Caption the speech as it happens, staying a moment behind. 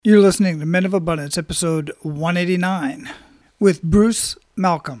You're listening to Men of Abundance, episode 189, with Bruce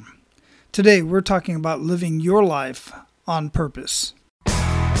Malcolm. Today, we're talking about living your life on purpose.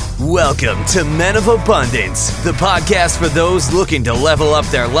 Welcome to Men of Abundance, the podcast for those looking to level up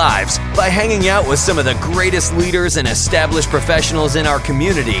their lives by hanging out with some of the greatest leaders and established professionals in our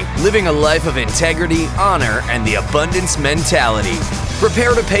community, living a life of integrity, honor, and the abundance mentality.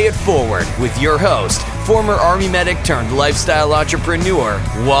 Prepare to pay it forward with your host, former Army medic turned lifestyle entrepreneur,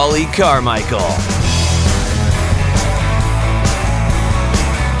 Wally Carmichael.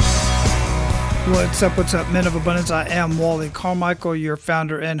 What's up, Men of Abundance? I am Wally Carmichael, your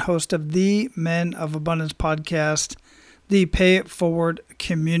founder and host of the Men of Abundance podcast, the Pay It Forward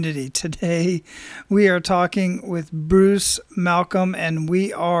community. Today, we are talking with Bruce Malcolm, and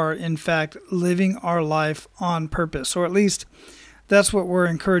we are, in fact, living our life on purpose, or at least that's what we're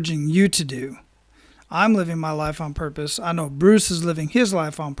encouraging you to do. I'm living my life on purpose. I know Bruce is living his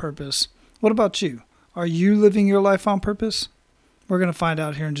life on purpose. What about you? Are you living your life on purpose? We're going to find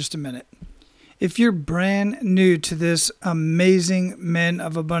out here in just a minute. If you're brand new to this amazing Men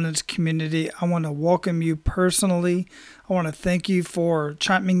of Abundance community, I want to welcome you personally. I want to thank you for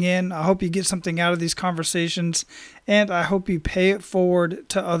chiming in. I hope you get something out of these conversations, and I hope you pay it forward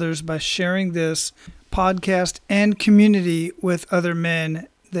to others by sharing this podcast and community with other men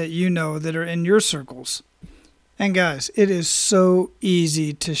that you know that are in your circles. And guys, it is so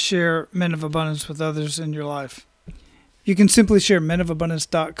easy to share Men of Abundance with others in your life. You can simply share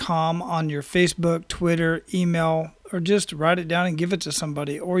menofabundance.com on your Facebook, Twitter, email, or just write it down and give it to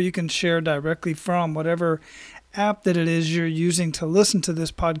somebody. Or you can share directly from whatever app that it is you're using to listen to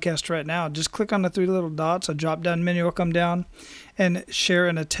this podcast right now. Just click on the three little dots. A drop-down menu will come down and share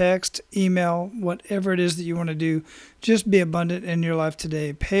in a text, email, whatever it is that you want to do. Just be abundant in your life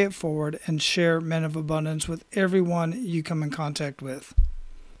today. Pay it forward and share Men of Abundance with everyone you come in contact with.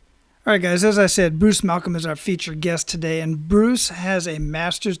 All right, guys, as I said, Bruce Malcolm is our featured guest today, and Bruce has a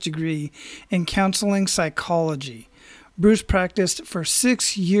master's degree in counseling psychology. Bruce practiced for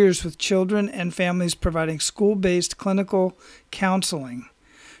 6 years with children and families providing school-based clinical counseling.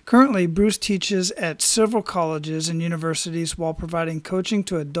 Currently, Bruce teaches at several colleges and universities while providing coaching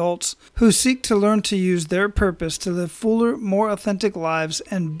to adults who seek to learn to use their purpose to live fuller, more authentic lives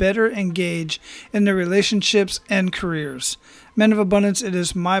and better engage in their relationships and careers. Men of Abundance, it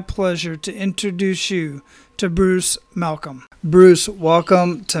is my pleasure to introduce you to Bruce Malcolm. Bruce,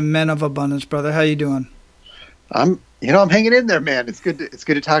 welcome to Men of Abundance, brother. How you doing? I'm hanging in there, man. It's good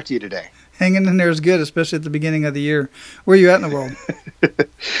to talk to you today. Hanging in there is good, especially at the beginning of the year. Where are you at in the world?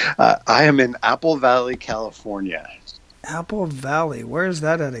 I am in Apple Valley, California. Apple Valley. Where is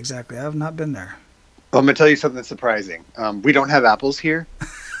that at exactly? I have not been there. Well, I'm going to tell you something surprising. We don't have apples here.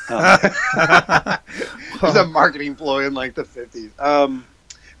 There's a marketing ploy in like the 50s.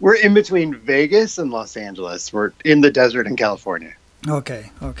 We're in between Vegas and Los Angeles. We're in the desert in California. Okay.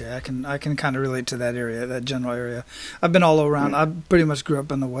 I can kind of relate to that area, that general area. I've been all around. I pretty much grew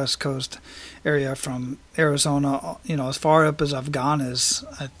up in the West Coast area, from Arizona, as far up as I've gone is,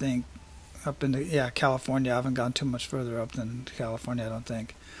 I think, up into California. I haven't gone too much further up than California, I don't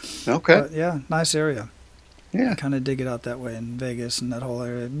think. Okay. But yeah, nice area. Yeah. I kind of dig it out that way in Vegas and that whole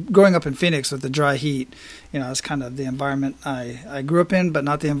area. Growing up in Phoenix with the dry heat, it's kind of the environment I grew up in, but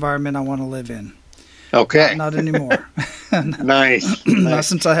not the environment I want to live in. Okay. Not anymore. Nice. Not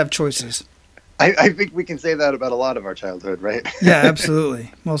since I have choices. I think we can say that about a lot of our childhood, right? Yeah,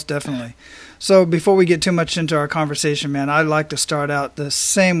 absolutely. Most definitely. So before we get too much into our conversation, man, I'd like to start out the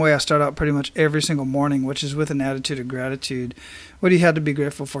same way I start out pretty much every single morning, which is with an attitude of gratitude. What do you have to be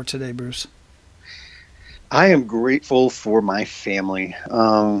grateful for today, Bruce? I am grateful for my family.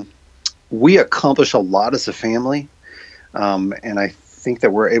 We accomplish a lot as a family, and I think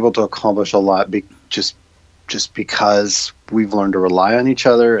that we're able to accomplish a lot just because we've learned to rely on each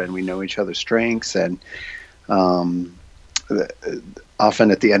other and we know each other's strengths. And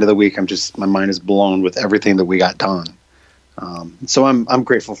often at the end of the week, my mind is blown with everything that we got done. So I'm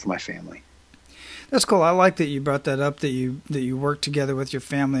grateful for my family. That's cool. I like that you brought that up, that you work together with your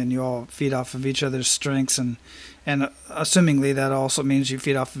family and you all feed off of each other's strengths, and assumingly that also means you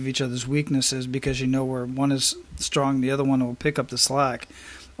feed off of each other's weaknesses, because where one is strong, the other one will pick up the slack.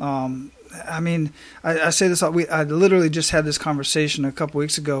 I say this, I literally just had this conversation a couple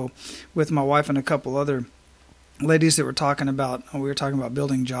weeks ago with my wife and a couple other ladies that we were talking about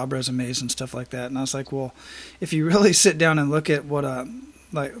building job resumes and stuff like that. And I was like, well, if you really sit down and look at what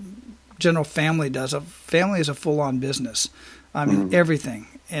general family does, a family is a full-on business. I mean, everything.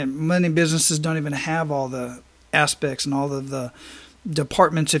 And many businesses don't even have all the aspects and all of the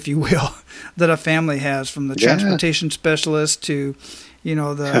departments, if you will, that a family has, from the transportation specialist to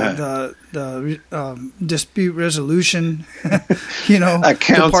the dispute resolution,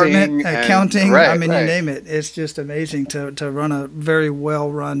 accounting, department, accounting. Right, I mean, right. you name it. It's just amazing to run a very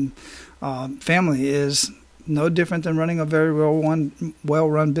well-run family is no different than running a very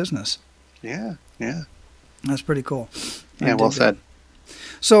well-run business. Yeah. That's pretty cool. Yeah, well said.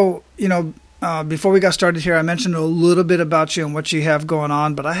 So, before we got started here, I mentioned a little bit about you and what you have going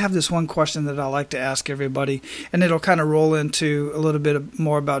on, but I have this one question that I like to ask everybody, and it'll kind of roll into a little bit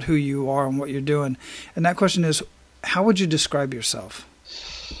more about who you are and what you're doing. And that question is, how would you describe yourself?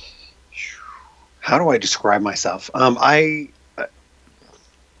 How do I describe myself? I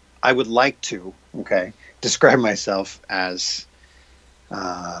would like to, describe myself as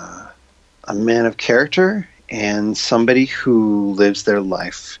a man of character and somebody who lives their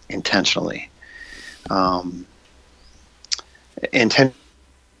life intentionally. Intentionally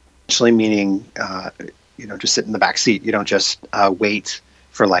meaning, just sit in the back seat. You don't just wait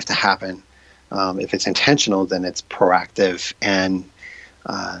for life to happen. If it's intentional, then it's proactive and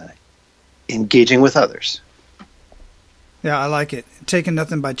engaging with others. Yeah, I like it. Taking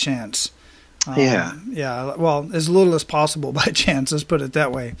nothing by chance. Yeah. Well, as little as possible by chance, let's put it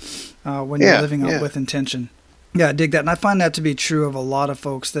that way, when you're living up with intention. Yeah, I dig that. And I find that to be true of a lot of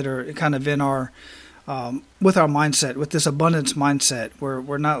folks that are kind of in our, with our mindset, with this abundance mindset, where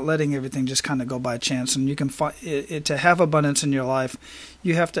we're not letting everything just kind of go by chance. And you can find it to have abundance in your life,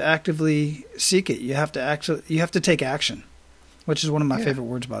 you have to actively seek it. You have to take action, which is one of my favorite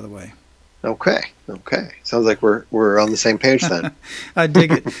words, by the way. Okay. Sounds like we're on the same page then. I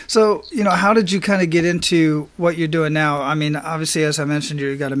dig it. So, how did you kind of get into what you're doing now? I mean, obviously, as I mentioned,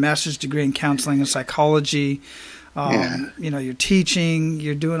 you got a master's degree in counseling and psychology. You're teaching,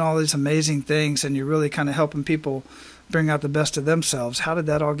 you're doing all these amazing things, and you're really kind of helping people bring out the best of themselves. How did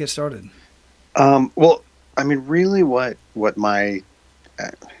that all get started? Well, I mean, really what my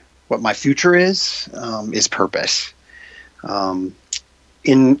future is purpose.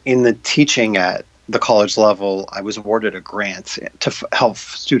 In the teaching at the college level, I was awarded a grant to help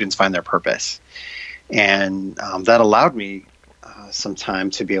students find their purpose. And that allowed me some time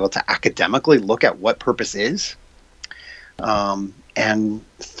to be able to academically look at what purpose is. And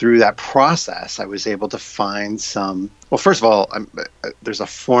through that process, I was able to find first of all, there's a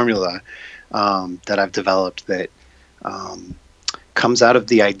formula that I've developed that comes out of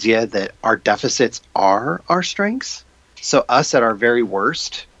the idea that our deficits are our strengths. So us at our very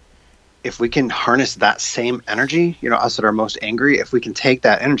worst, if we can harness that same energy, us at our most angry, if we can take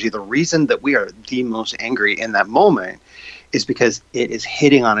that energy, the reason that we are the most angry in that moment is because it is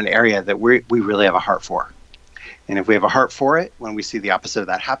hitting on an area that we really have a heart for. And if we have a heart for it, when we see the opposite of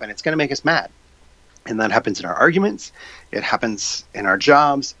that happen, it's going to make us mad. And that happens in our arguments. It happens in our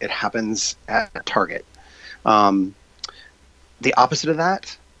jobs. It happens at Target. The opposite of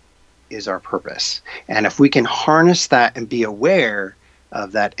that is our purpose. And if we can harness that and be aware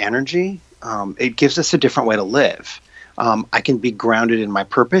of that energy, it gives us a different way to live. I can be grounded in my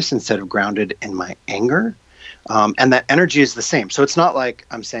purpose instead of grounded in my anger. And that energy is the same. So it's not like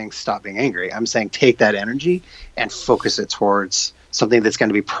I'm saying stop being angry. I'm saying take that energy and focus it towards something that's going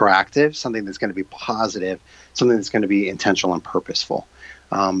to be proactive, something that's going to be positive, something that's going to be intentional and purposeful.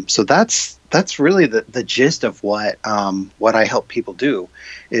 So that's really the gist of what I help people do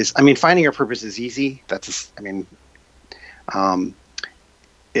is, finding your purpose is easy.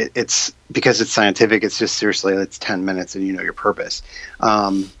 It's because it's scientific. It's just seriously, it's 10 minutes and you know your purpose.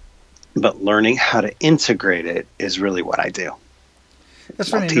 But learning how to integrate it is really what I do.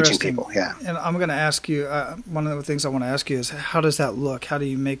 That's really teaching interesting. People, yeah. And I'm going to ask you, one of the things I want to ask you is, how does that look? How do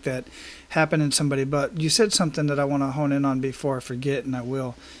you make that happen in somebody? But you said something that I want to hone in on before I forget, and I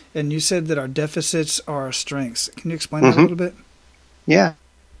will. And you said that our deficits are our strengths. Can you explain that a little bit? Yeah.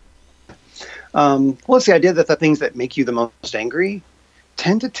 Well, it's the idea that the things that make you the most angry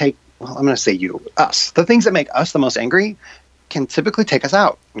tend to take, I'm going to say us. The things that make us the most angry can typically take us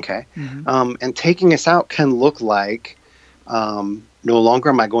out, okay? Mm-hmm. And taking us out can look like no longer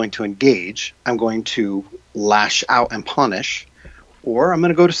am I going to engage. I'm going to lash out and punish, or I'm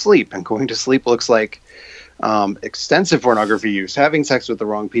going to go to sleep. And going to sleep looks like extensive pornography use, having sex with the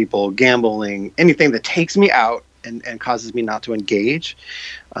wrong people, gambling, anything that takes me out and causes me not to engage.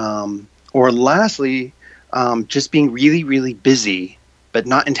 Or lastly, just being really, really busy, but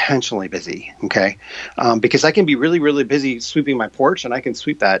not intentionally busy, okay? Because I can be really, really busy sweeping my porch, and I can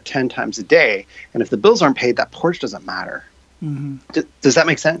sweep that 10 times a day. And if the bills aren't paid, that porch doesn't matter. Mm-hmm. Does that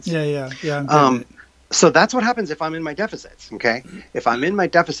make sense? Yeah. So that's what happens if I'm in my deficits, okay? If I'm in my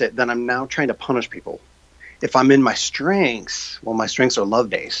deficit, then I'm now trying to punish people. If I'm in my strengths, well, my strengths are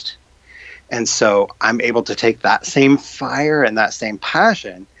love-based. And so I'm able to take that same fire and that same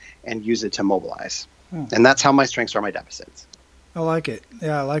passion and use it to mobilize. And that's how my strengths are my deficits. I like it.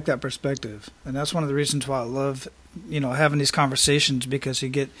 Yeah, I like that perspective. And that's one of the reasons why I love, having these conversations, because you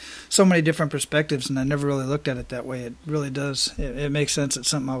get so many different perspectives, and I never really looked at it that way. It really does. It makes sense. It's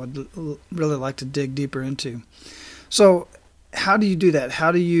something I would really like to dig deeper into. So how do you do that?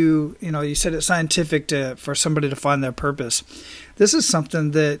 How do you, you said it's scientific for somebody to find their purpose. This is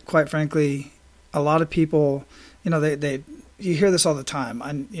something that, quite frankly, a lot of people, you hear this all the time.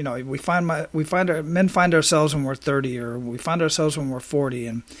 Men find ourselves when we're 30, or we find ourselves when we're 40,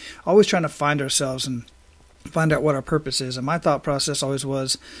 and always trying to find ourselves and find out what our purpose is. And my thought process always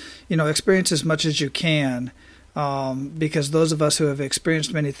was, experience as much as you can, because those of us who have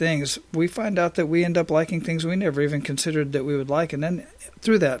experienced many things, we find out that we end up liking things we never even considered that we would like, and then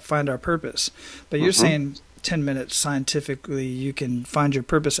through that find our purpose. But you're saying 10 minutes scientifically you can find your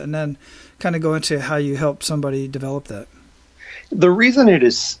purpose, and then kind of go into how you help somebody develop that. The reason it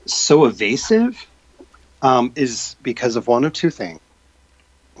is so evasive is because of one of two things.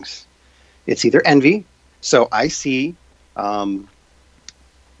 It's either envy. So I see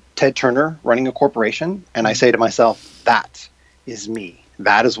Ted Turner running a corporation, and I say to myself, that is me.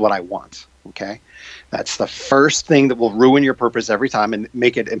 That is what I want. Okay? That's the first thing that will ruin your purpose every time and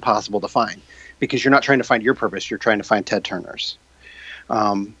make it impossible to find, because you're not trying to find your purpose. You're trying to find Ted Turner's.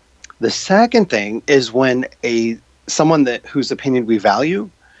 The second thing is when someone whose opinion we value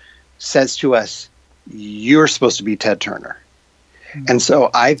says to us, you're supposed to be Ted Turner. Mm-hmm. And so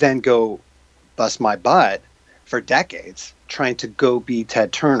I then go bust my butt for decades trying to go be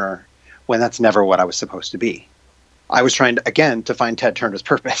Ted Turner when that's never what I was supposed to be. I was trying to find Ted Turner's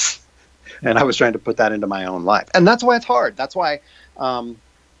purpose. And I was trying to put that into my own life. And that's why it's hard. That's why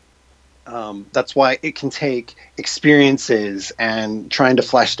it can take experiences and trying to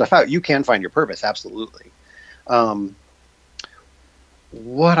flesh stuff out. You can find your purpose, absolutely.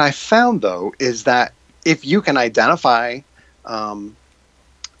 What I found, though, is that if you can identify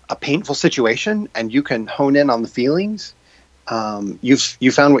a painful situation and you can hone in on the feelings,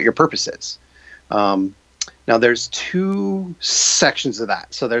 you found what your purpose is. Now, there's two sections of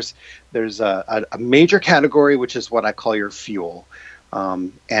that. So there's a major category, which is what I call your fuel,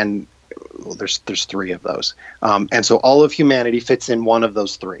 and there's three of those, and so all of humanity fits in one of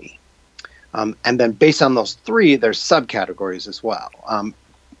those three. And then based on those three, there's subcategories as well.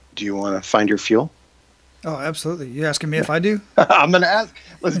 Do you want to find your fuel? Oh, absolutely. You asking me if I do? I'm going to ask.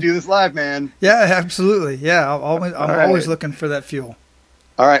 Let's do this live, man. Yeah, absolutely. Yeah, I'm always looking for that fuel.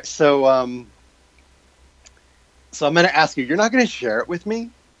 All right. So I'm going to ask you, you're not going to share it with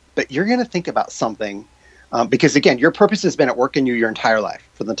me, but you're going to think about something. Because again, your purpose has been at work in you your entire life,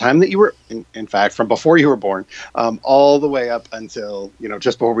 from the time that you were, in fact, from before you were born, all the way up until,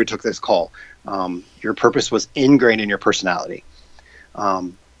 just before we took this call. Your purpose was ingrained in your personality.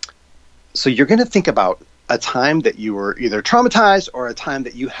 So you're going to think about a time that you were either traumatized or a time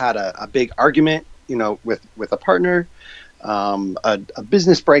that you had a big argument, with a partner, a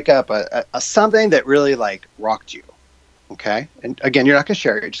business breakup, a something that really rocked you. Okay. And again, you're not going to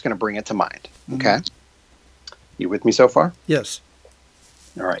share it. You're just going to bring it to mind. Okay. Mm-hmm. You with me so far? Yes.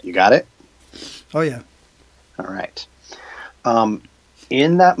 All right. You got it? Oh, yeah. All right.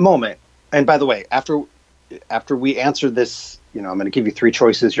 In that moment, and by the way, after we answer this, I'm going to give you three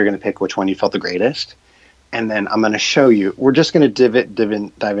choices. You're going to pick which one you felt the greatest. And then I'm going to show you, we're just going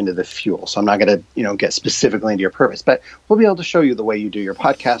to dive into the fuel. So I'm not going to, get specifically into your purpose, but we'll be able to show you the way you do your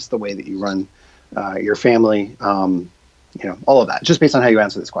podcast, the way that you run your family, all of that, just based on how you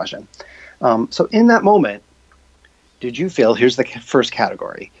answer this question. So in that moment, did you feel, here's the first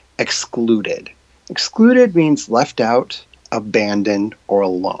category, excluded. Excluded means left out, abandoned, or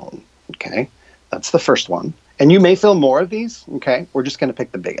alone. Okay, that's the first one. And you may feel more of these. Okay, we're just going to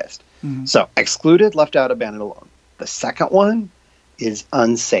pick the biggest. Mm-hmm. So excluded, left out, abandoned, alone. The second one is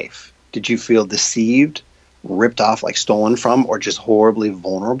unsafe. Did you feel deceived, ripped off, stolen from, or just horribly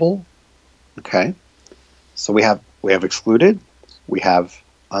vulnerable? Okay, so we have excluded, we have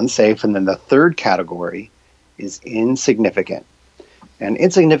unsafe, and then the third category is insignificant. And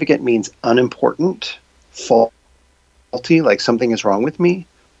insignificant means unimportant, faulty, like something is wrong with me,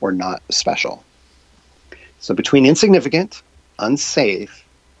 or not special. So between insignificant, unsafe,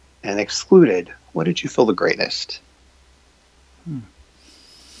 and excluded, what did you feel the greatest? You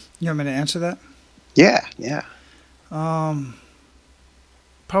want me to answer that? Yeah.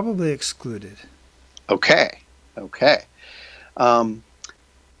 Probably excluded. Okay.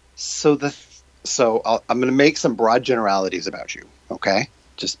 So I'm going to make some broad generalities about you, okay?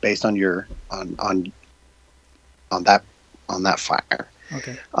 Just based on your on that fire.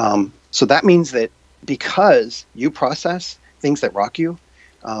 Okay. So that means that because you process things that rock you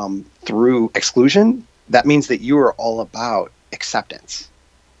through exclusion, that means that you are all about acceptance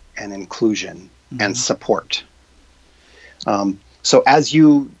and inclusion and support. So as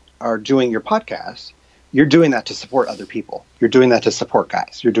you are doing your podcast, you're doing that to support other people. You're doing that to support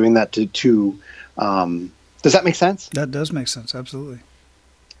guys. You're doing that to does that make sense? That does make sense. Absolutely.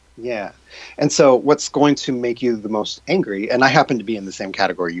 Yeah. And so what's going to make you the most angry, and I happen to be in the same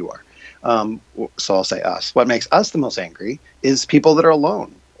category you are. So I'll say us. What makes us the most angry is people that are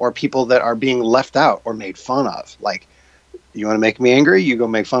alone or people that are being left out or made fun of. Like, you want to make me angry? You go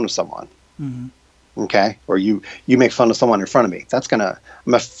make fun of someone. Okay. Or you make fun of someone in front of me.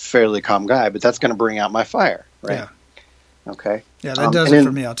 I'm a fairly calm guy, but that's going to bring out my fire. Right. Yeah. Okay. Yeah. That does it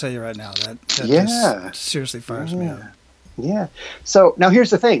for me. I'll tell you right now, that just seriously fires me up. Yeah. So now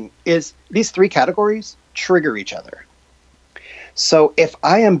here's the thing is these three categories trigger each other. So if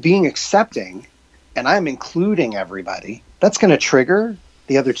I am being accepting and I'm including everybody, that's going to trigger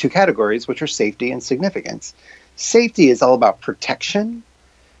the other two categories, which are safety and significance. Safety is all about protection.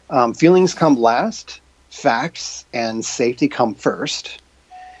 Feelings come last, facts and safety come first.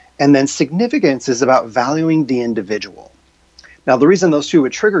 And then significance is about valuing the individual. Now, the reason those two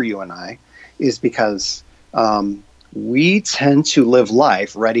would trigger you and I is because we tend to live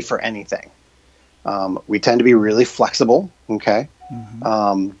life ready for anything. We tend to be really flexible. Okay.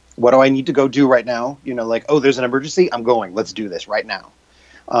 What do I need to go do right now? Like, oh, there's an emergency. I'm going. Let's do this right now.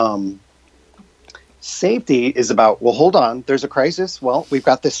 Safety is about, well, hold on. There's a crisis. Well, we've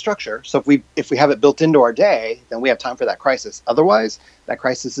got this structure. So if we have it built into our day, then we have time for that crisis. Otherwise, that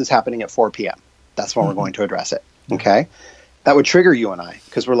crisis is happening at 4 p.m. That's when we're going to address it. Okay. That would trigger you and I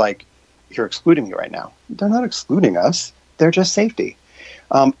because we're like, you're excluding me right now. They're not excluding us. They're just safety.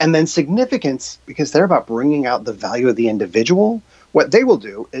 And then significance, because they're about bringing out the value of the individual. What they will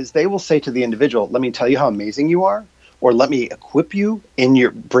do is they will say to the individual, let me tell you how amazing you are, or let me equip you in your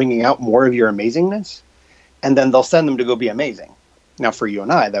bringing out more of your amazingness. And then they'll send them to go be amazing. Now, for you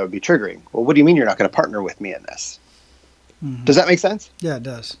and I, that would be triggering. Well, what do you mean you're not going to partner with me in this? Does that make sense? Yeah, it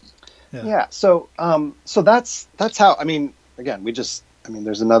does. Yeah. So that's how, again,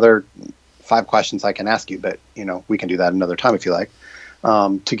 there's another 5 questions I can ask you, but we can do that another time if you like,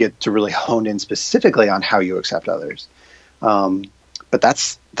 to get to really hone in specifically on how you accept others. But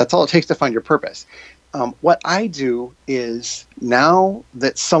that's all it takes to find your purpose. What I do is, now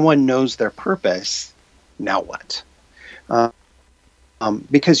that someone knows their purpose, now what?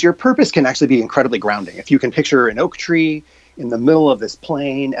 Because your purpose can actually be incredibly grounding. If you can picture an oak tree in the middle of this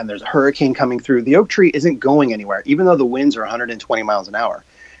plain and there's a hurricane coming through, the oak tree isn't going anywhere, even though the winds are 120 miles an hour,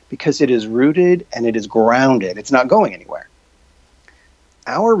 because it is rooted and it is grounded. It's not going anywhere.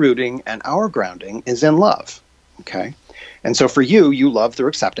 Our rooting and our grounding is in love. Okay. And so for you love through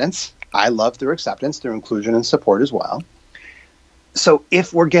acceptance. I love through acceptance, through inclusion and support as well. So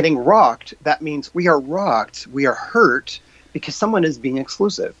if we're getting rocked, that means we are rocked, we are hurt because someone is being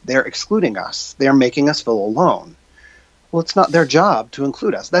exclusive. They're excluding us. They're making us feel alone. Well, it's not their job to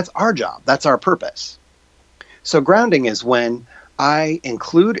include us. That's our job. That's our purpose. So grounding is when I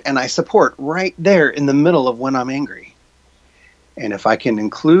include and I support right there in the middle of when I'm angry. And if I can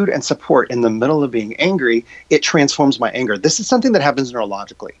include and support in the middle of being angry, it transforms my anger. This is something that happens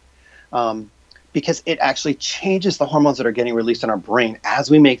neurologically. Because it actually changes the hormones that are getting released in our brain as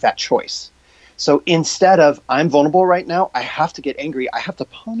we make that choice. So instead of, I'm vulnerable right now, I have to get angry, I have to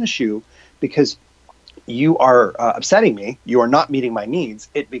punish you because you are upsetting me, you are not meeting my needs,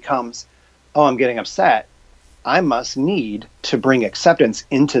 it becomes, oh, I'm getting upset. I must need to bring acceptance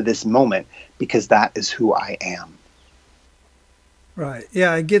into this moment because that is who I am. Right.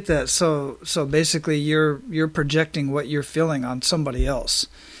 Yeah, I get that. So basically you're projecting what you're feeling on somebody else.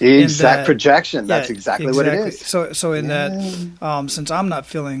 Exact projection. That's exactly what it is. So in that, since I'm not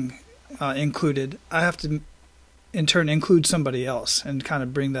feeling included, I have to in turn include somebody else and kind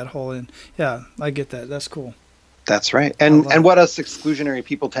of bring that whole in. Yeah, I get that. That's cool. That's right. And what us exclusionary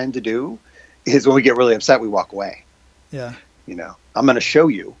people tend to do is when we get really upset, we walk away. Yeah. I'm going to show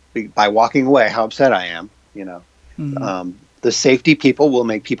you by walking away how upset I am, The safety people will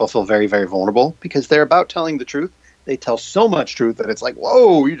make people feel very, very vulnerable because they're about telling the truth. They tell so much truth that it's like,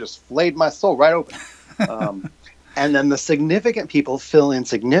 whoa, you just flayed my soul right open. And then the significant people feel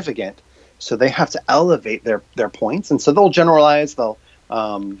insignificant, so they have to elevate their points. And so they'll generalize. They'll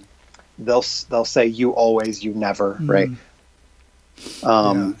say you always, you never, right?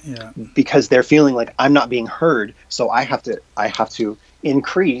 Because they're feeling like I'm not being heard, so I have to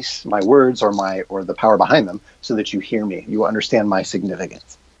increase my words or the power behind them so that you hear me, you understand my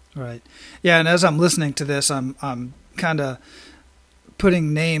significance. Right. Yeah, and as I'm listening to this, I'm kind of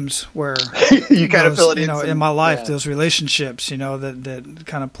putting names where you kind of fill it in. in. In my life, those relationships, that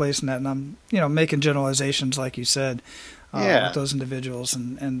kind of place in that, and I'm, making generalizations like you said, with those individuals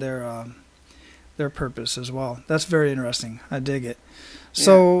and their purpose as well. That's very interesting. I dig it.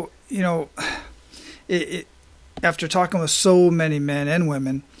 So, after talking with so many men and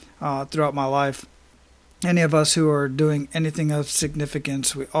women throughout my life, any of us who are doing anything of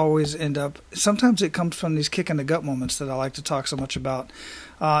significance, we always end up, sometimes it comes from these kick in the gut moments that I like to talk so much about.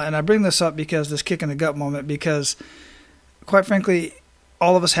 And I bring this up because this kick in the gut moment, because quite frankly,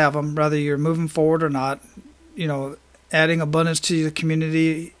 all of us have them, whether you're moving forward or not, adding abundance to the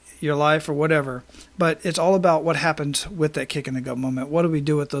community, your life, or whatever. But it's all about what happens with that kick in the gut moment. What do we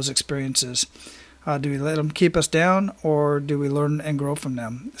do with those experiences? Do we let them keep us down, or do we learn and grow from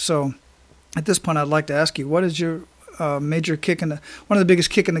them? So at this point, I'd like to ask you, what is your major one of the biggest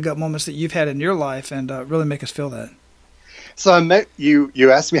kick in the gut moments that you've had in your life, and really make us feel that? So I met you.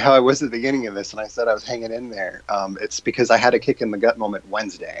 You asked me how I was at the beginning of this, and I said I was hanging in there. It's because I had a kick in the gut moment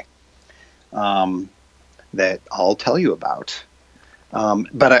Wednesday that I'll tell you about.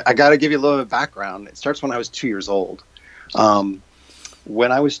 But I got to give you a little bit of background. It starts when I was 2 years old.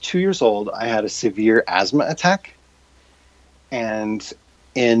 When I was 2 years old, I had a severe asthma attack, and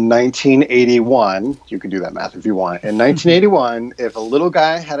in 1981, you can do that math if you want. In 1981, if a little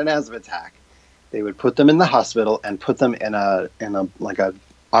guy had an asthma attack, they would put them in the hospital and put them in a like a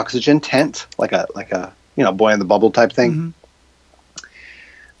oxygen tent, like a boy in the bubble type thing.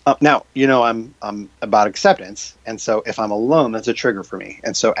 Mm-hmm. Now, I'm about acceptance, and so if I'm alone, that's a trigger for me.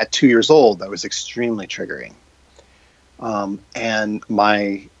 And so at 2 years old, that was extremely triggering. And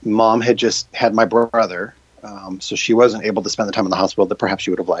my mom had just had my brother. So she wasn't able to spend the time in the hospital that perhaps she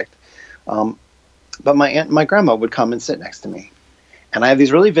would have liked. But my aunt and my grandma would come and sit next to me. And I have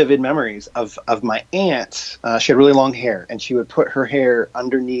these really vivid memories of my aunt. She had really long hair, and she would put her hair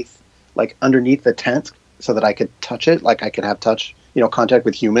underneath the tent so that I could touch it, like I could have contact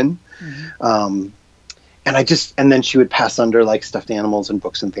with human. Mm-hmm. And then she would pass under like stuffed animals and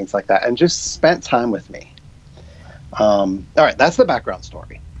books and things like that, and just spent time with me. All right, that's the background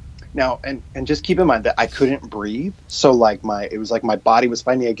story. Now, and just keep in mind that I couldn't breathe. So it was like my body was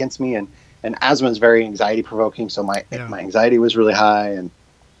fighting against me, and asthma is very anxiety provoking. So my anxiety was really high, and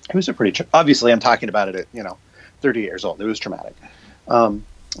it was obviously I'm talking about it at, 30 years old. It was traumatic. All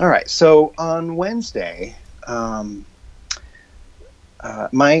right. So on Wednesday, my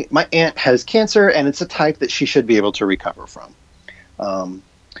aunt has cancer, and it's a type that she should be able to recover from.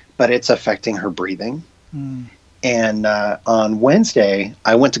 But it's affecting her breathing. Mm. And on Wednesday,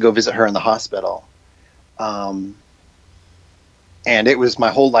 I went to go visit her in the hospital. And it was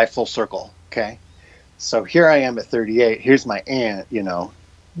my whole life full circle. Okay. So here I am at 38. Here's my aunt,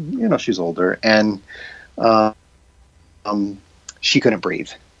 she's older, and she couldn't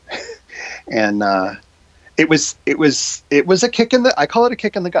breathe. And it was a kick I call it a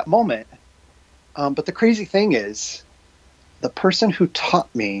kick in the gut moment. But the crazy thing is, the person who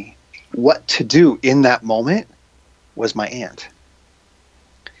taught me what to do in that moment was my aunt.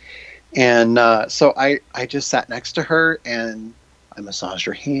 And so I just sat next to her, and I massaged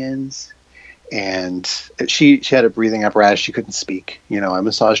her hands, and she had a breathing apparatus. She couldn't speak. I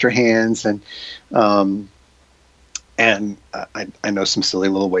massaged her hands, and I know some silly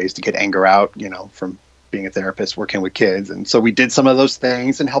little ways to get anger out, from being a therapist, working with kids. And so we did some of those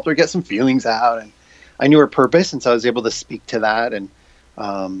things and helped her get some feelings out. And I knew her purpose, and so I was able to speak to that. And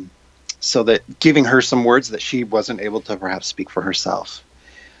so that giving her some words that she wasn't able to perhaps speak for herself.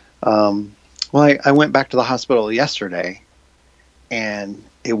 I went back to the hospital yesterday, and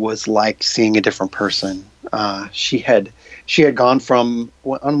it was like seeing a different person. She had gone from,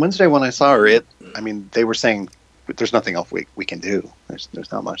 on Wednesday when I saw her, they were saying there's nothing else we can do.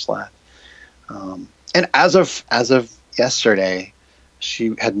 There's not much left. And as of yesterday,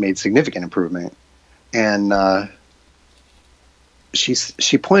 she had made significant improvement. And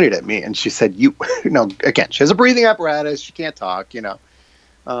she pointed at me and she said, again, she has a breathing apparatus. She can't talk,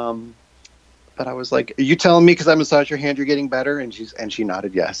 but I was like, are you telling me because I massaged your hand, you're getting better? And she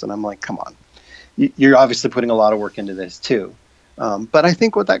nodded yes. And I'm like, come on, you're obviously putting a lot of work into this too. But I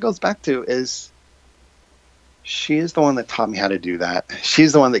think what that goes back to is she is the one that taught me how to do that.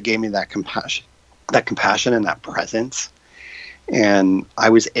 She's the one that gave me that compassion and that presence. And I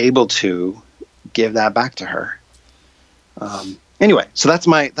was able to give that back to her. Anyway, so that's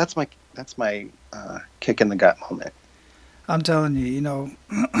my kick in the gut moment. I'm telling you,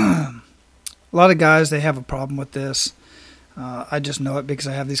 a lot of guys, they have a problem with this. I just know it because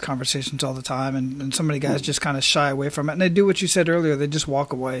I have these conversations all the time, and so many guys just kind of shy away from it, and they do what you said earlier. They just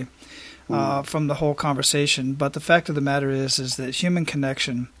walk away. from the whole conversation. But the fact of the matter is that human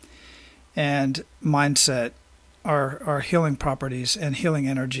connection and mindset are healing properties and healing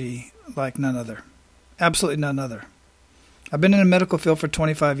energy like none other. Absolutely none other. I've been in the medical field for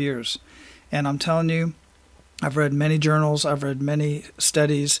 25 years, and I'm telling you, I've read many journals, I've read many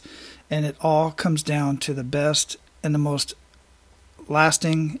studies, and it all comes down to the best and the most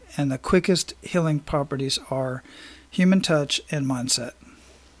lasting and the quickest healing properties are human touch and mindset.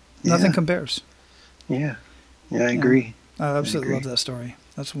 Nothing compares. Yeah. Yeah, I agree. I absolutely love that story.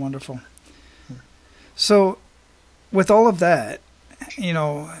 That's wonderful. So with all of that, you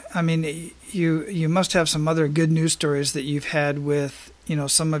know, I mean, you must have some other good news stories that you've had with, you know,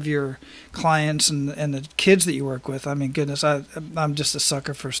 some of your clients and the kids that you work with. I mean, goodness, I'm just a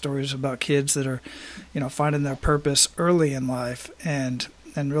sucker for stories about kids that are, you know, finding their purpose early in life and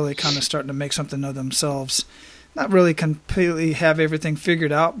really kind of starting to make something of themselves. Not really completely have everything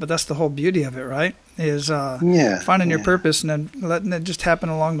figured out, but that's the whole beauty of it, right? Is finding your purpose and then letting it just happen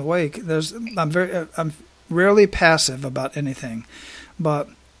along the way. I'm rarely passive about anything, but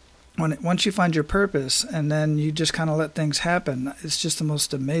once you find your purpose and then you just kind of let things happen, it's just the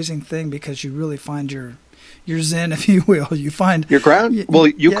most amazing thing because you really find your zen, if you will. You find your ground. Well,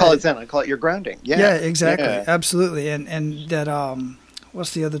 you call it zen. I call it your grounding. Yeah, exactly, absolutely. And that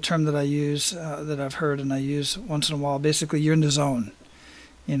what's the other term that I use that I've heard and I use once in a while? Basically, you're in the zone,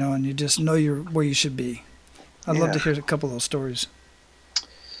 you know, and you just know you're where you should be. I'd love to hear a couple of those stories.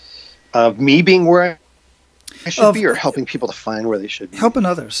 Of me being where I should be, or helping people to find where they should be? Helping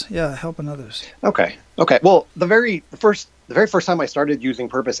others. Yeah, helping others. Okay. Well, the very first time I started using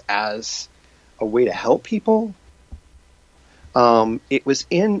purpose as a way to help people, it was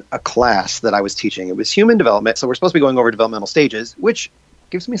in a class that I was teaching. It was human development, so we're supposed to be going over developmental stages, which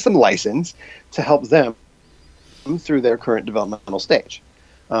gives me some license to help them through their current developmental stage,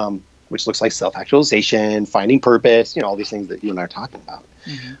 which looks like self-actualization, finding purpose, you know, all these things that you and I are talking about.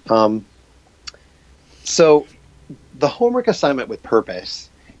 Mm-hmm. So the homework assignment with purpose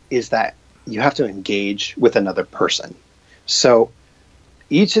is that you have to engage with another person. So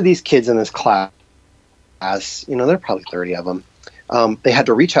each of these kids in this class, you know, there are probably 30 of them, they had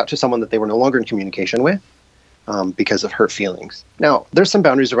to reach out to someone that they were no longer in communication with because of hurt feelings. Now, there's some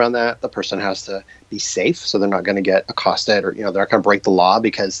boundaries around that. The person has to be safe, so they're not going to get accosted or, you know, they're not going to break the law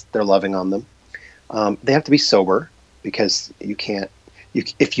because they're loving on them. They have to be sober because you can't,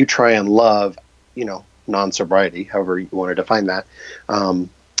 if you try and love, you know, non-sobriety, however you want to define that,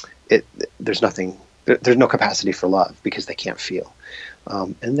 there's no capacity for love because they can't feel.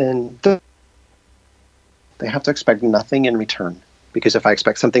 And then they have to expect nothing in return, because if I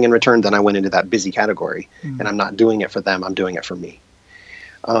expect something in return, then I went into that busy category, and I'm not doing it for them, I'm doing it for me.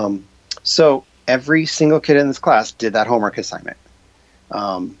 So every single kid in this class did that homework assignment.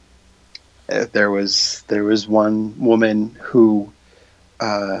 There was one woman who,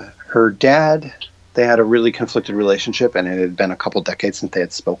 her dad, they had a really conflicted relationship, and it had been a couple decades since they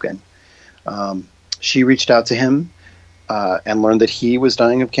had spoken. She reached out to him and learned that he was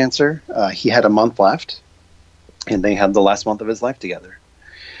dying of cancer. He had a month left, and they had the last month of his life together.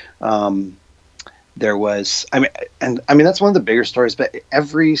 There was, I mean, that's one of the bigger stories, but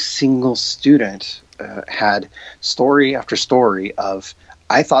every single student had story after story of,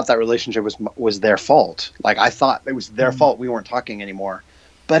 I thought that relationship was their fault. Like, I thought it was their fault we weren't talking anymore,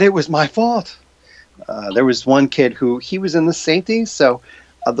 but it was my fault. There was one kid who, he was in the safety, so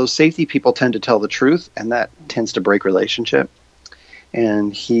those safety people tend to tell the truth, and that tends to break relationship.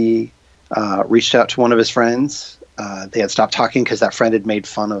 And he reached out to one of his friends. They had stopped talking because that friend had made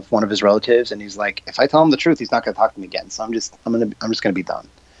fun of one of his relatives, and he's like, if I tell him the truth, he's not going to talk to me again. So I'm just going to be done.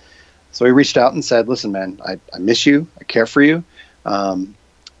 So he reached out and said, listen, man, I miss you. I care for you.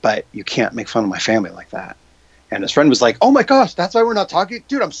 But you can't make fun of my family like that. And his friend was like, oh my gosh, that's why we're not talking?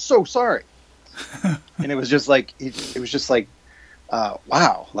 Dude, I'm so sorry. And it was just like,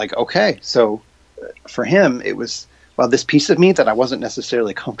 wow, like, okay. So for him, it was, well, this piece of me that I wasn't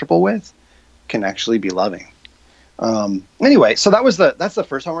necessarily comfortable with can actually be loving. Anyway, so that's the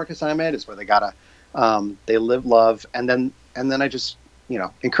first homework assignment, is where they gotta, they live love. And then I just, you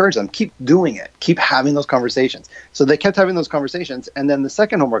know, encourage them, keep doing it, keep having those conversations. So they kept having those conversations. And then the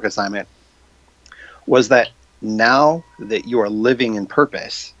second homework assignment was that now that you are living in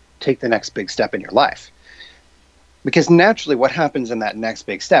purpose, take the next big step in your life. Because naturally what happens in that next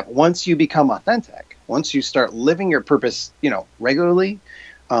big step, once you become authentic, once you start living your purpose, you know, regularly,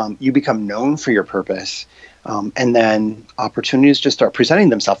 you become known for your purpose. And then opportunities just start presenting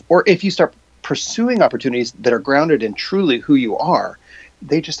themselves. Or if you start pursuing opportunities that are grounded in truly who you are,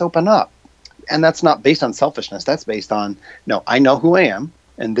 they just open up. And that's not based on selfishness. That's based on, no, I know who I am,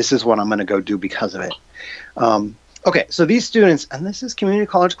 and this is what I'm going to go do because of it. Okay, so these students, and this is community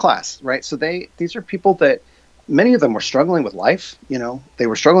college class, right? So these are people that many of them were struggling with life. They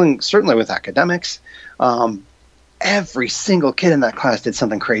were struggling certainly with academics. Every single kid in that class did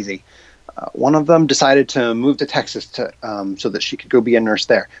something crazy. One of them decided to move to Texas so that she could go be a nurse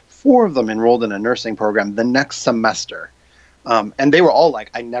there. 4 of them enrolled in a nursing program the next semester. And they were all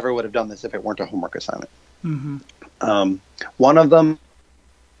like, I never would have done this if it weren't a homework assignment. Mm-hmm. One of them,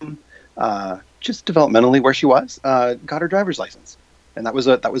 just developmentally where she was, got her driver's license. And that was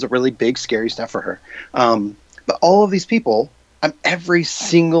a really big, scary step for her. But all of these people, every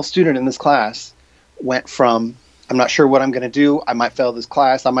single student in this class went from, I'm not sure what I'm going to do, I might fail this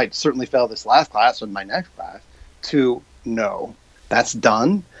class, I might certainly fail this last class or my next class, to no, that's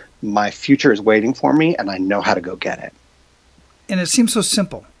done. My future is waiting for me, and I know how to go get it. And it seems so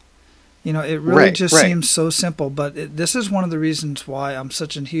simple. It really seems so simple, but this is one of the reasons why I'm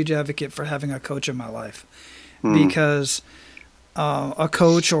such a huge advocate for having a coach in my life. Because a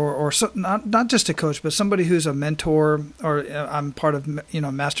coach or not just a coach, but somebody who's a mentor, or I'm part of,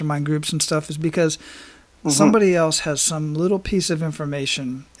 mastermind groups and stuff, is because somebody else has some little piece of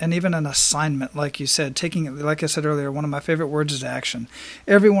information, and even an assignment, like you said, like I said earlier, one of my favorite words is action.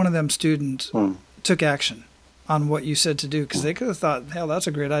 Every one of them students took action on what you said to do, because they could have thought, hell, that's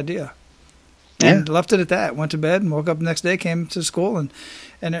a great idea. And left it at that, went to bed and woke up the next day, came to school and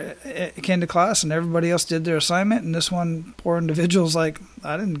it came to class, and everybody else did their assignment. And this one poor individual's like,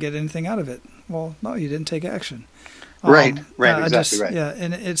 I didn't get anything out of it. Well, no, you didn't take action. Right, exactly right. Yeah,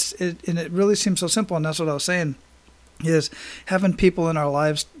 and it really seems so simple. And that's what I was saying, is having people in our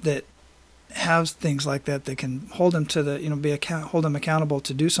lives that have things like that can hold them to hold them accountable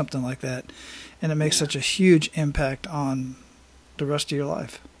to do something like that. And it makes such a huge impact on the rest of your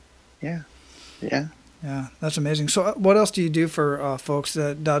life. Yeah. Yeah, that's amazing. So what else do you do for folks?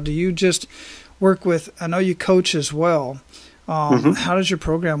 Do you just work with, I know you coach as well. How does your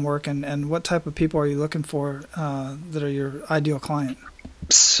program work, and what type of people are you looking for that are your ideal client?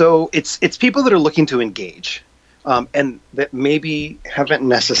 So it's people that are looking to engage, and that maybe haven't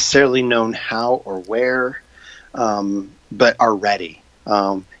necessarily known how or where, but are ready.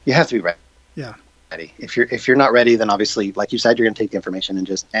 You have to be ready. Yeah. Ready. If you're not ready, then obviously, like you said, you're going to take the information and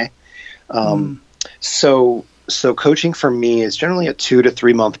just So coaching for me is generally a 2 to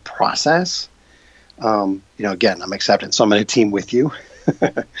 3 month process. Again, I'm accepting, so I'm in a team with you.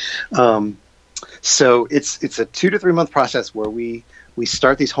 So it's a 2 to 3 month process where we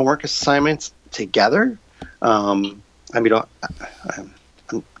start these homework assignments together.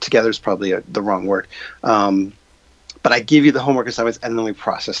 Together is probably the wrong word. But I give you the homework assignments, and then we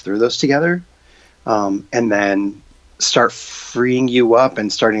process through those together. And then start freeing you up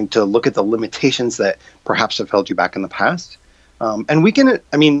and starting to look at the limitations that perhaps have held you back in the past.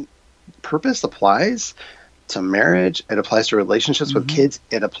 And purpose applies to marriage. It applies to relationships with kids.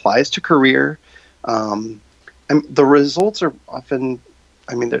 It applies to career. And the results are often,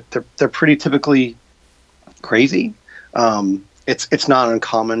 they're pretty typically crazy. It's not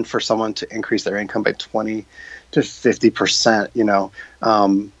uncommon for someone to increase their income by 20 to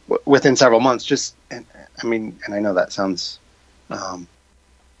 50%, within several months. And I know that sounds, that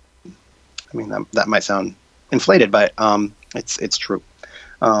might sound inflated, but it's true.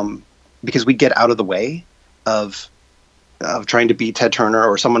 Because we get out of the way of trying to be Ted Turner,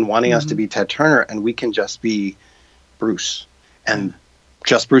 or someone wanting us to be Ted Turner, and we can just be Bruce, and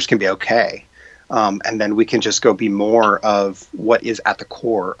just Bruce can be okay. And then we can just go be more of what is at the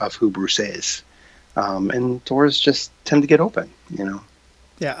core of who Bruce is. And doors just tend to get open, Yeah,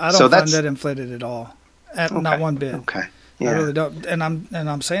 I don't find that inflated at all. Not one bit. Okay. Yeah. I really don't. And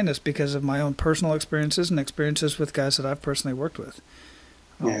I'm saying this because of my own personal experiences and experiences with guys that I've personally worked with.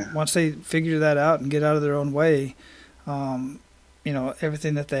 Once they figure that out and get out of their own way,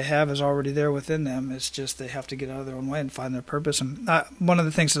 everything that they have is already there within them. It's just they have to get out of their own way and find their purpose. And one of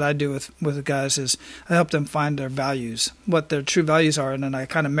the things that I do with the guys is I help them find their values, what their true values are, and then I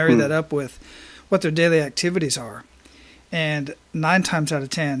kind of marry that up with what their daily activities are. And 9 times out of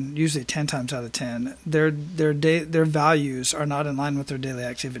 10, usually 10 times out of 10, their values are not in line with their daily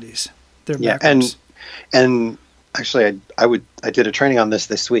activities. They're backwards. And actually, I did a training on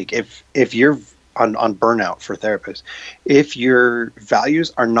this week. If you're on burnout for therapists, if your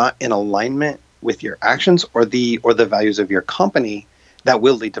values are not in alignment with your actions or the values of your company, that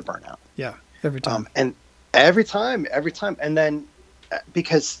will lead to burnout. Yeah, every time. And every time, and then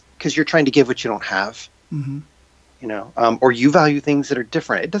because you're trying to give what you don't have. Mm-hmm. Or you value things that are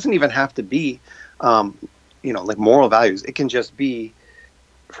different. It doesn't even have to be, like moral values. It can just be,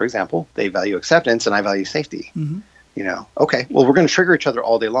 for example, they value acceptance and I value safety. Mm-hmm. Okay, well, we're going to trigger each other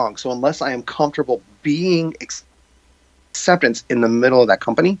all day long. So unless I am comfortable being acceptance in the middle of that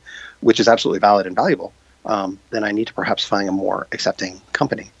company, which is absolutely valid and valuable, then I need to perhaps find a more accepting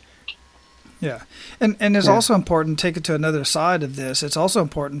company. Yeah. And it's also important, take it to another side of this. It's also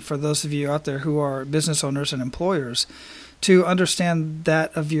important for those of you out there who are business owners and employers to understand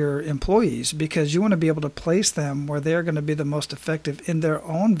that of your employees, because you want to be able to place them where they're going to be the most effective in their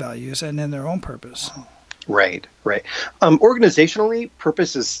own values and in their own purpose. Right. Organizationally,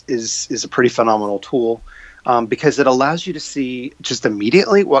 purpose is a pretty phenomenal tool because it allows you to see just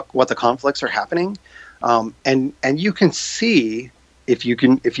immediately what the conflicts are happening. And you can see, if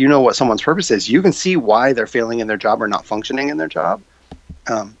you know what someone's purpose is, you can see why they're failing in their job or not functioning in their job.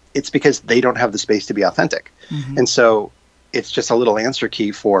 It's because they don't have the space to be authentic. Mm-hmm. And so it's just a little answer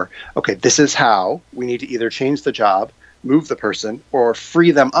key for, okay, this is how we need to either change the job, move the person, or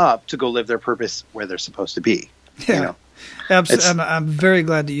free them up to go live their purpose where they're supposed to be. Yeah. Absolutely. I'm very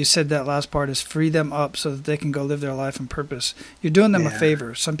glad that you said that last part, is free them up so that they can go live their life in purpose. You're doing them a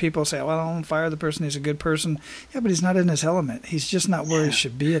favor. Some people say, well, I don't fire the person. He's a good person. Yeah, but he's not in his element. He's just not where he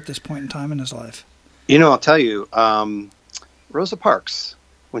should be at this point in time in his life. I'll tell you, Rosa Parks,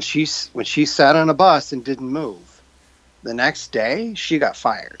 when she sat on a bus and didn't move, the next day she got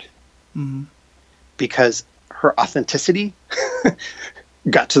fired. Mm-hmm. Because her authenticity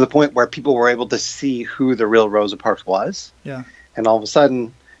got to the point where people were able to see who the real Rosa Parks was. Yeah. And all of a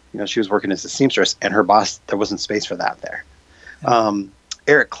sudden, she was working as a seamstress, and her boss, there wasn't space for that there. Yeah.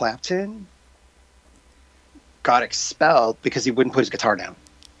 Eric Clapton got expelled because he wouldn't put his guitar down.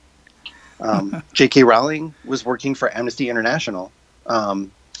 J.K. Rowling was working for Amnesty International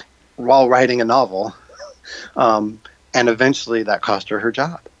while writing a novel. And eventually that cost her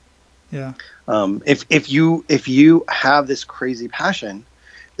job. Yeah. If you have this crazy passion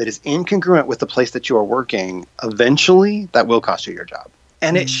that is incongruent with the place that you are working, eventually that will cost you your job.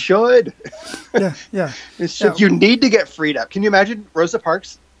 And it should. Yeah. It should. You need to get freed up. Can you imagine Rosa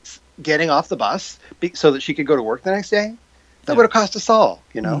Parks getting off the bus so that she could go to work the next day? That would have cost us all,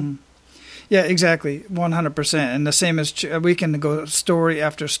 Mm-hmm. Yeah, exactly, 100%. And the same as we can go story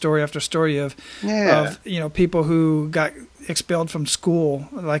after story after story of people who got expelled from school,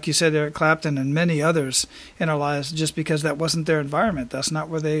 like you said, Eric Clapton and many others in our lives, just because that wasn't their environment. That's not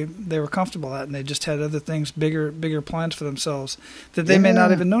where they were comfortable at, and they just had other things, bigger plans for themselves that they may not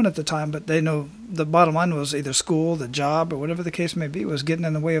have even known at the time, but they know the bottom line was either school, the job, or whatever the case may be was getting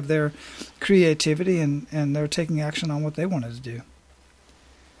in the way of their creativity, and they're taking action on what they wanted to do.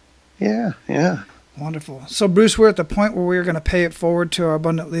 Yeah. Wonderful. So, Bruce, we're at the point where we're going to pay it forward to our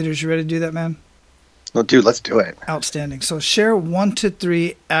abundant leaders. You ready to do that, man? Well, dude, let's do it. Outstanding. So share 1 to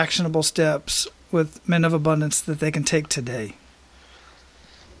 3 actionable steps with men of abundance that they can take today.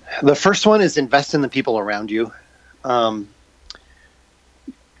 The first one is invest in the people around you.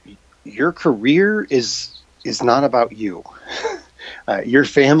 Your career is not about you. Your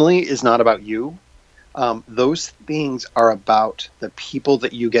family is not about you. Those things are about the people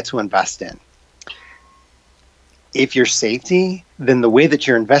that you get to invest in. If you're safety, then the way that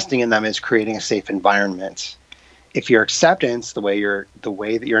you're investing in them is creating a safe environment. If you're acceptance, the way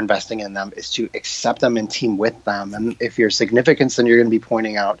that you're investing in them is to accept them and team with them. And if you're significance, then you're going to be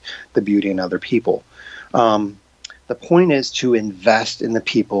pointing out the beauty in other people. The point is to invest in the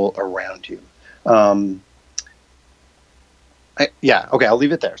people around you. I'll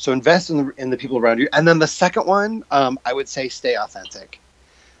leave it there. So invest in the people around you. And then the second one, I would say stay authentic.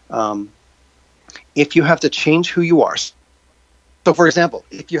 If you have to change who you are. So for example,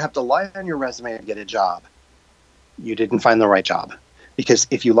 if you have to lie on your resume to get a job, you didn't find the right job. Because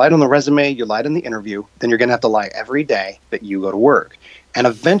if you lied on the resume, you lied in the interview, then you're going to have to lie every day that you go to work. And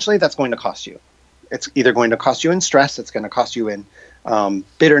eventually that's going to cost you. It's either going to cost you in stress, it's going to cost you in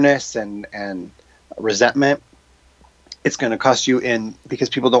bitterness and resentment. It's going to cost you in because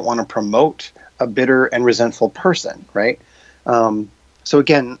people don't want to promote a bitter and resentful person, right? So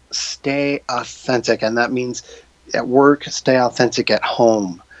again, stay authentic. And that means at work, stay authentic at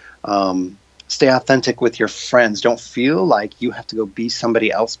home. Stay authentic with your friends. Don't feel like you have to go be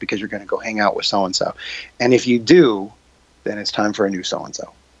somebody else because you're going to go hang out with so-and-so. And if you do, then it's time for a new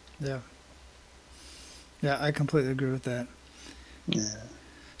so-and-so. Yeah. Yeah, I completely agree with that. Yeah.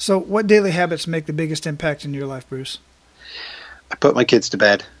 So what daily habits make the biggest impact in your life, Bruce? I put my kids to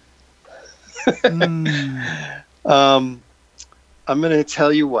bed. I'm going to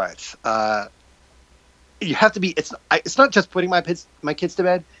tell you what. You have to be. It's not just putting my kids to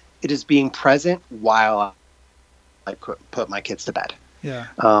bed. It is being present while I put my kids to bed. Yeah.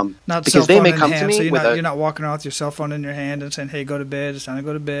 Not because they may come to me. So you're not walking around with your cell phone in your hand and saying, "Hey, go to bed. It's time to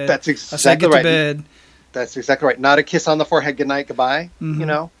go to bed." That's exactly right. Get to bed. That's exactly right. Not a kiss on the forehead, good night, goodbye,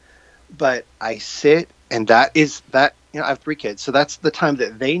 but I sit, and that is that, I have 3 kids. So that's the time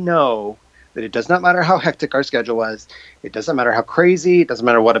that they know that it does not matter how hectic our schedule was. It doesn't matter how crazy. It doesn't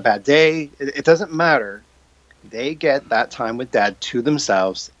matter what a bad day. It doesn't matter. They get that time with Dad to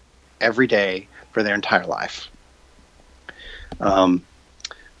themselves every day for their entire life. And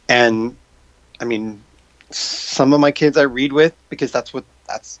I mean, some of my kids I read with, because that's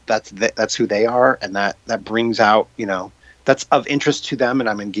who they are. And that brings out, that's of interest to them, and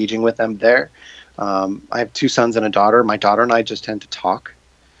I'm engaging with them there. I have 2 sons and a daughter. My daughter and I just tend to talk.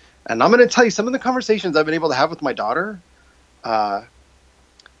 And I'm going to tell you, some of the conversations I've been able to have with my daughter have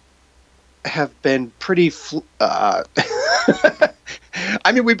been pretty... I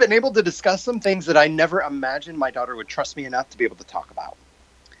mean, we've been able to discuss some things that I never imagined my daughter would trust me enough to be able to talk about.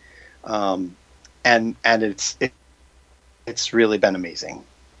 And it's really been amazing.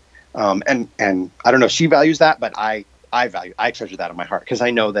 And I don't know if she values that, but I treasure that in my heart, because I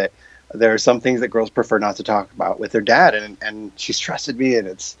know that there are some things that girls prefer not to talk about with their dad, and she's trusted me, and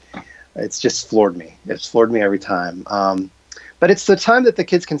it's just floored me. It's floored me every time. But it's the time that the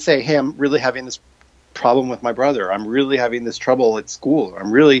kids can say, hey, I'm really having this problem with my brother. I'm really having this trouble at school.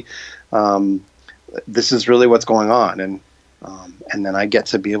 I'm really, this is really what's going on. And then I get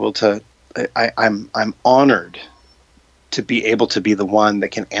to be able to, I'm honored to be able to be the one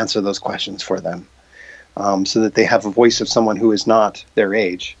that can answer those questions for them. So that they have a voice of someone who is not their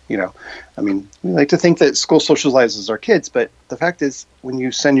age. I mean, we like to think that school socializes our kids, but the fact is, when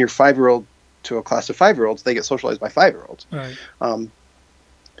you send your 5-year-old to a class of 5-year-olds, they get socialized by 5-year-olds. Right.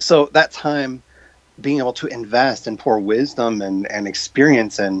 So that time, being able to invest and pour wisdom and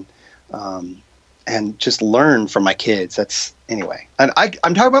experience and just learn from my kids. That's anyway. And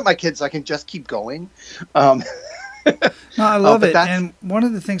I'm talking about my kids, so I can just keep going. No, I love it. And one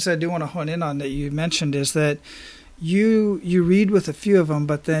of the things I do want to hone in on that you mentioned is that you read with a few of them,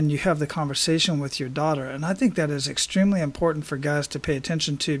 but then you have the conversation with your daughter. And I think that is extremely important for guys to pay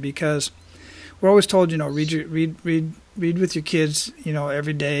attention to, because we're always told, read with your kids,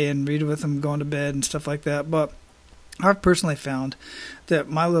 every day, and read with them going to bed and stuff like that. But I've personally found that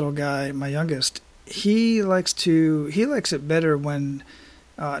my little guy, my youngest, he likes it better when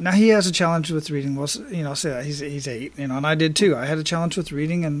now he has a challenge with reading. Well, say that he's 8, and I did too. I had a challenge with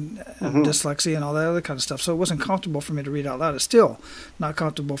reading and dyslexia and all that other kind of stuff. So it wasn't comfortable for me to read out loud. It's still not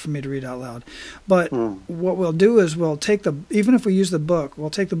comfortable for me to read out loud. But what we'll do is even if we use the book, we'll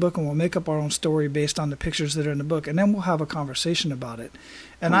take the book and we'll make up our own story based on the pictures that are in the book, and then we'll have a conversation about it.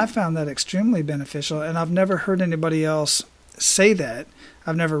 And I found that extremely beneficial, and I've never heard anybody else say that.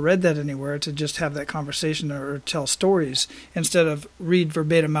 I've never read that anywhere, to just have that conversation or tell stories instead of read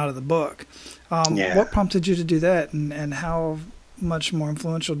verbatim out of the book. What prompted you to do that, and how much more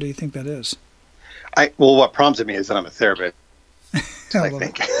influential do you think that is? What prompted me is that I'm a therapist, I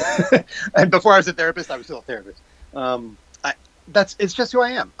think. And before I was a therapist, I was still a therapist. It's just who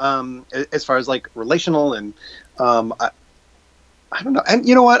I am. As far as like relational, and I don't know. And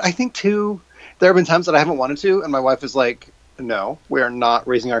you know what? I think too, there have been times that I haven't wanted to, and my wife is like, no, we are not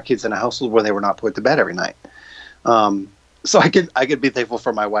raising our kids in a household where they were not put to bed every night. So I could be thankful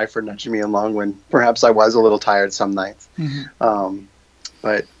for my wife for nudging me along when perhaps I was a little tired some nights.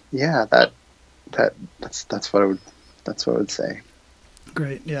 But yeah, that's what I would say.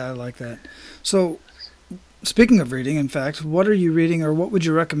 Great. Yeah, I like that. So speaking of reading, in fact, what are you reading, or what would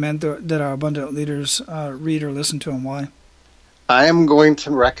you recommend that our abundant leaders read or listen to, and why? I am going to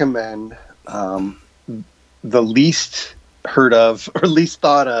recommend the least heard of or least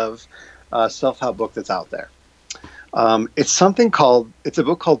thought of self-help book that's out there. It's a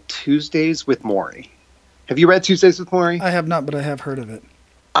book called Tuesdays with Morrie. Have you read Tuesdays with Morrie? I have not, but I have heard of it.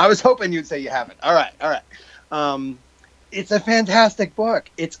 I was hoping you'd say you haven't. All right. It's a fantastic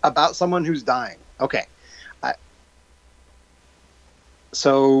book. It's about someone who's dying. Okay.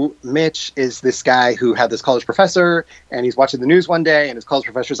 So Mitch is this guy who had this college professor, and he's watching the news one day, and his college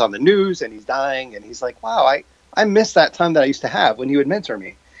professor's on the news, and he's dying, and he's like, wow, I miss that time that I used to have when he would mentor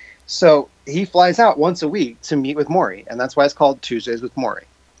me. So he flies out once a week to meet with Morrie, and that's why it's called Tuesdays with Morrie.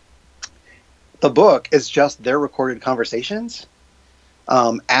 The book is just their recorded conversations,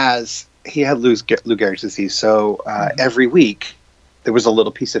 as he had Lou Gehrig's disease. So every week there was a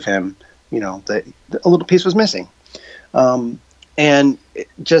little piece of him, that a little piece was missing. And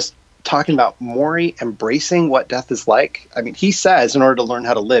just talking about Morrie embracing what death is like. I mean, he says in order to learn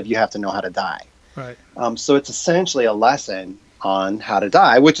how to live, you have to know how to die. Right. So it's essentially a lesson on how to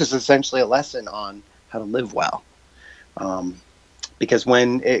die, which is essentially a lesson on how to live well. Because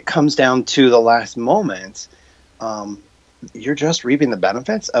when it comes down to the last moments, you're just reaping the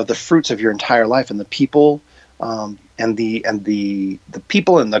benefits of the fruits of your entire life and the people, and the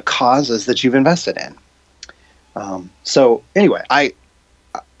people and the causes that you've invested in. So anyway,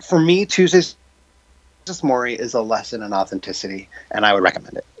 for me, Tuesdays with Morrie is a lesson in authenticity, and I would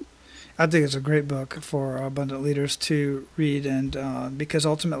recommend it. I think it's a great book for abundant leaders to read, and because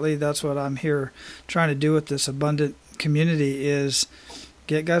ultimately that's what I'm here trying to do with this abundant community is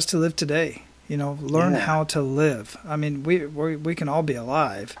get guys to live today. Learn how to live. I mean, we can all be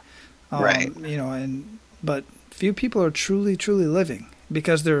alive, right? But few people are truly living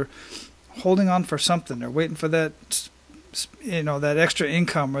because they're holding on for something. They're waiting for that, that extra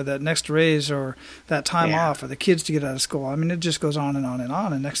income or that next raise or that time off or the kids to get out of school. I mean, it just goes on and on and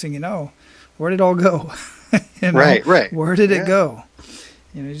on. And next thing you know, where did it all go? Right. Where did it go?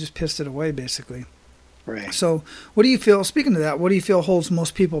 You just pissed it away, basically. Right. So what do you feel, speaking of that, what do you feel holds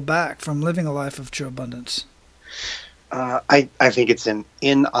most people back from living a life of true abundance? I think it's in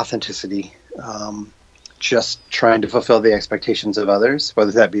inauthenticity. Just trying to fulfill the expectations of others,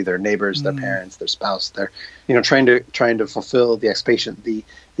 whether that be their neighbors, their parents, their spouse, their, trying to fulfill the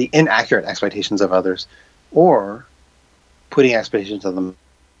inaccurate expectations of others, or putting expectations of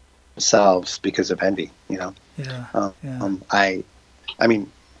themselves because of envy. I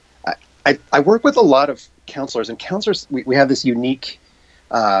work with a lot of counselors, and counselors, we have this unique,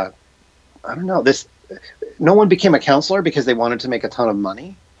 no one became a counselor because they wanted to make a ton of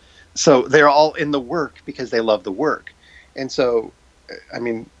money. So they're all in the work because they love the work. And so,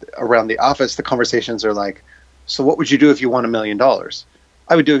 around the office, the conversations are like, so what would you do if you won $1 million?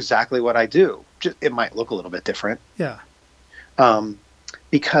 I would do exactly what I do. It might look a little bit different. Yeah.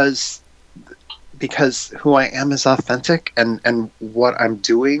 Because who I am is authentic, and what I'm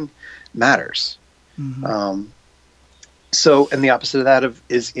doing matters. Mm-hmm. And the opposite of that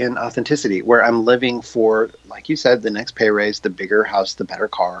is in authenticity, where I'm living for, like you said, the next pay raise, the bigger house, the better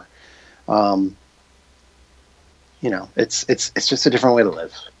car. It's just a different way to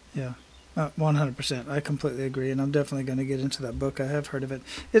live. Yeah, 100%. I completely agree, and I'm definitely going to get into that book. I have heard of it.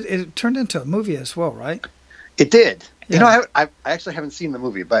 It turned into a movie as well, right? It did. Yeah. I actually haven't seen the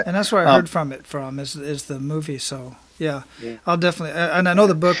movie, but and that's where I heard from is the movie. So yeah, I'll definitely. And I know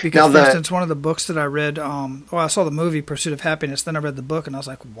the book because, for instance, one of the books that I read. I saw the movie Pursuit of Happiness. Then I read the book, and I was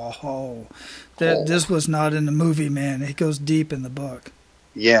like, whoa, this was not in the movie, man. It goes deep in the book.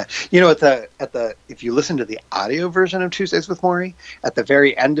 Yeah, if you listen to the audio version of Tuesdays with Morrie, at the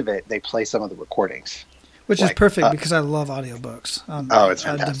very end of it, they play some of the recordings, which is perfect because I love audiobooks. It's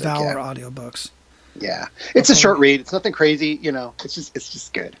fantastic. I devour audiobooks. Yeah, it's a short read. It's nothing crazy. It's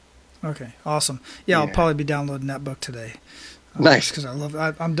just good. Okay, awesome. Yeah, I'll probably be downloading that book today. Nice, because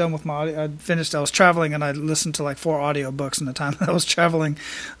I'm done with my audio. I was traveling and I listened to like 4 audiobooks in the time that I was traveling,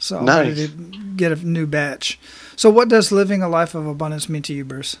 so I'm ready to get a new batch. So, what does living a life of abundance mean to you,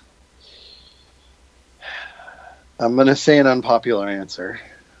 Bruce? I'm going to say an unpopular answer.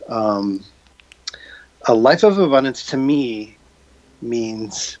 A life of abundance to me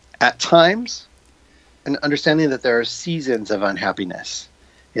means, at times, an understanding that there are seasons of unhappiness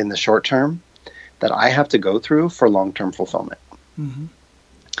in the short term that I have to go through for long-term fulfillment. Mm-hmm.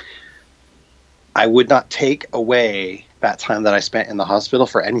 I would not take away that time that I spent in the hospital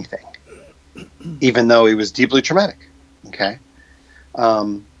for anything, even though it was deeply traumatic. Okay.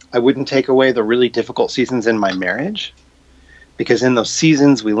 I wouldn't take away the really difficult seasons in my marriage, because in those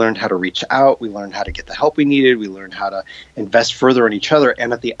seasons we learned how to reach out, we learned how to get the help we needed, we learned how to invest further in each other,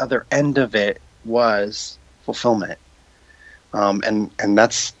 and at the other end of it was fulfillment. And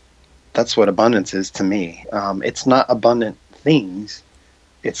that's what abundance is to me. It's not abundant things,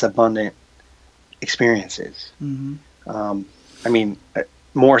 it's abundant experiences. Mm-hmm.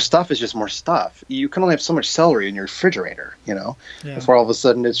 More stuff is just more stuff. You can only have so much celery in your refrigerator, before all of a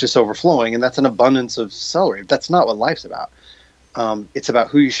sudden it's just overflowing, and that's an abundance of celery. That's not what life's about. It's about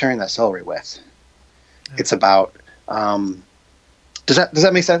who you're sharing that celery with. Yeah. It's about does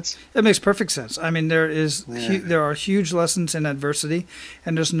that make sense? It makes perfect sense. I mean, there are huge lessons in adversity,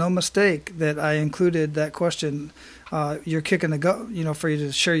 and there's no mistake that I included that question, your kick in the gut, for you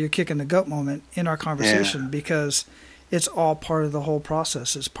to share your kick in the gut moment in our conversation, because it's all part of the whole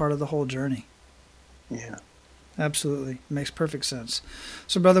process. It's part of the whole journey. Yeah. Absolutely. It makes perfect sense.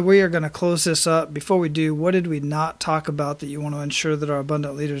 So, brother, we are going to close this up. Before we do, what did we not talk about that you want to ensure that our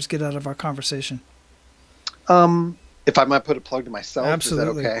abundant leaders get out of our conversation? If I might put a plug to myself,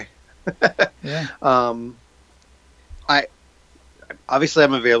 absolutely. Is that okay? Yeah. I'm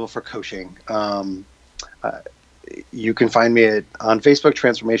available for coaching. You can find me on Facebook,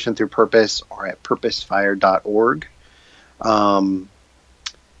 Transformation Through Purpose, or at purposefire.org.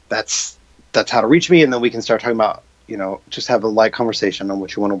 That's how to reach me, and then we can start talking about just have a light conversation on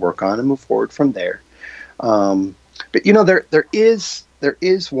what you want to work on and move forward from there. But there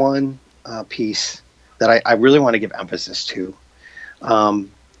is one piece that I really want to give emphasis to.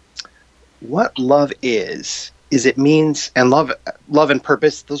 What love is it means, and love and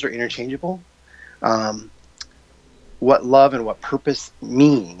purpose, those are interchangeable. What love and what purpose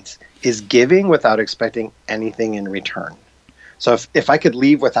means is giving without expecting anything in return. So if I could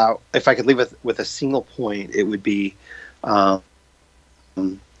leave with a single point, it would be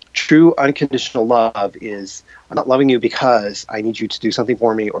true unconditional love is, I'm not loving you because I need you to do something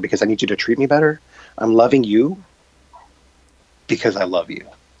for me or because I need you to treat me better. I'm loving you because I love you.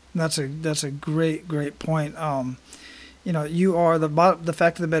 That's a great point. You are the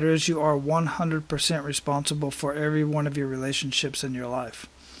fact of the matter is you are 100% responsible for every one of your relationships in your life.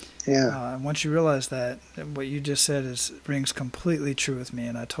 Yeah. And once you realize that, what you just said rings completely true with me,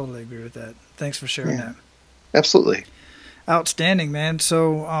 and I totally agree with that. Thanks for sharing that. Absolutely. Outstanding, man.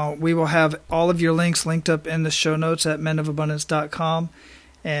 So we will have all of your links linked up in the show notes at menofabundance.com.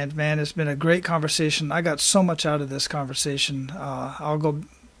 And man, it's been a great conversation. I got so much out of this conversation. I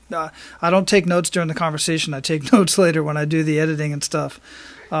don't take notes during the conversation. I take notes later when I do the editing and stuff.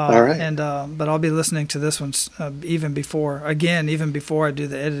 All right. But I'll be listening to this one even before I do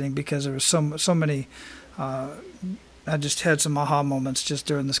the editing, because there was so many. I just had some aha moments just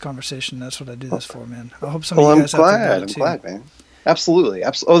during this conversation. That's what I do this for, man. I hope some of you guys out there do it too. I'm glad, man. Absolutely.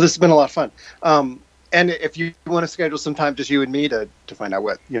 Oh, this has been a lot of fun. And if you want to schedule some time, just you and me, to find out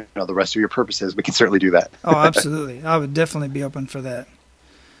what the rest of your purpose is, we can certainly do that. Oh, absolutely. I would definitely be open for that.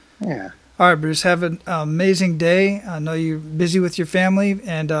 Yeah. All right, Bruce, have an amazing day. I know you're busy with your family,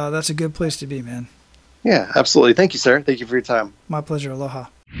 and that's a good place to be, man. Yeah, absolutely. Thank you, sir. Thank you for your time. My pleasure. Aloha.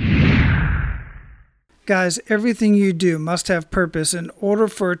 Guys, everything you do must have purpose in order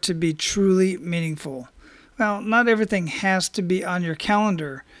for it to be truly meaningful. Well, not everything has to be on your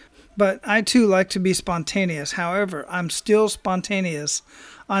calendar, but I too like to be spontaneous. However, I'm still spontaneous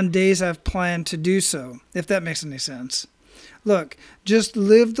on days I've planned to do so, if that makes any sense. Look, just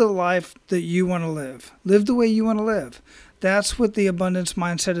live the life that you want to live. Live the way you want to live. That's what the abundance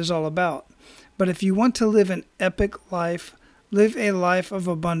mindset is all about. But if you want to live an epic life, live a life of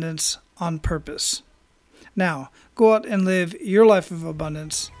abundance on purpose. Now, go out and live your life of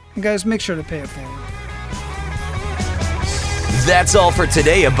abundance. And guys, make sure to pay it forward. That's all for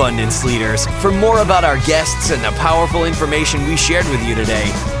today, Abundance Leaders. For more about our guests and the powerful information we shared with you today,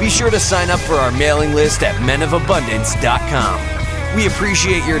 be sure to sign up for our mailing list at menofabundance.com. We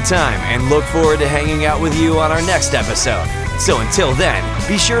appreciate your time and look forward to hanging out with you on our next episode. So until then,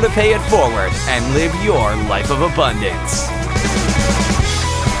 be sure to pay it forward and live your life of abundance.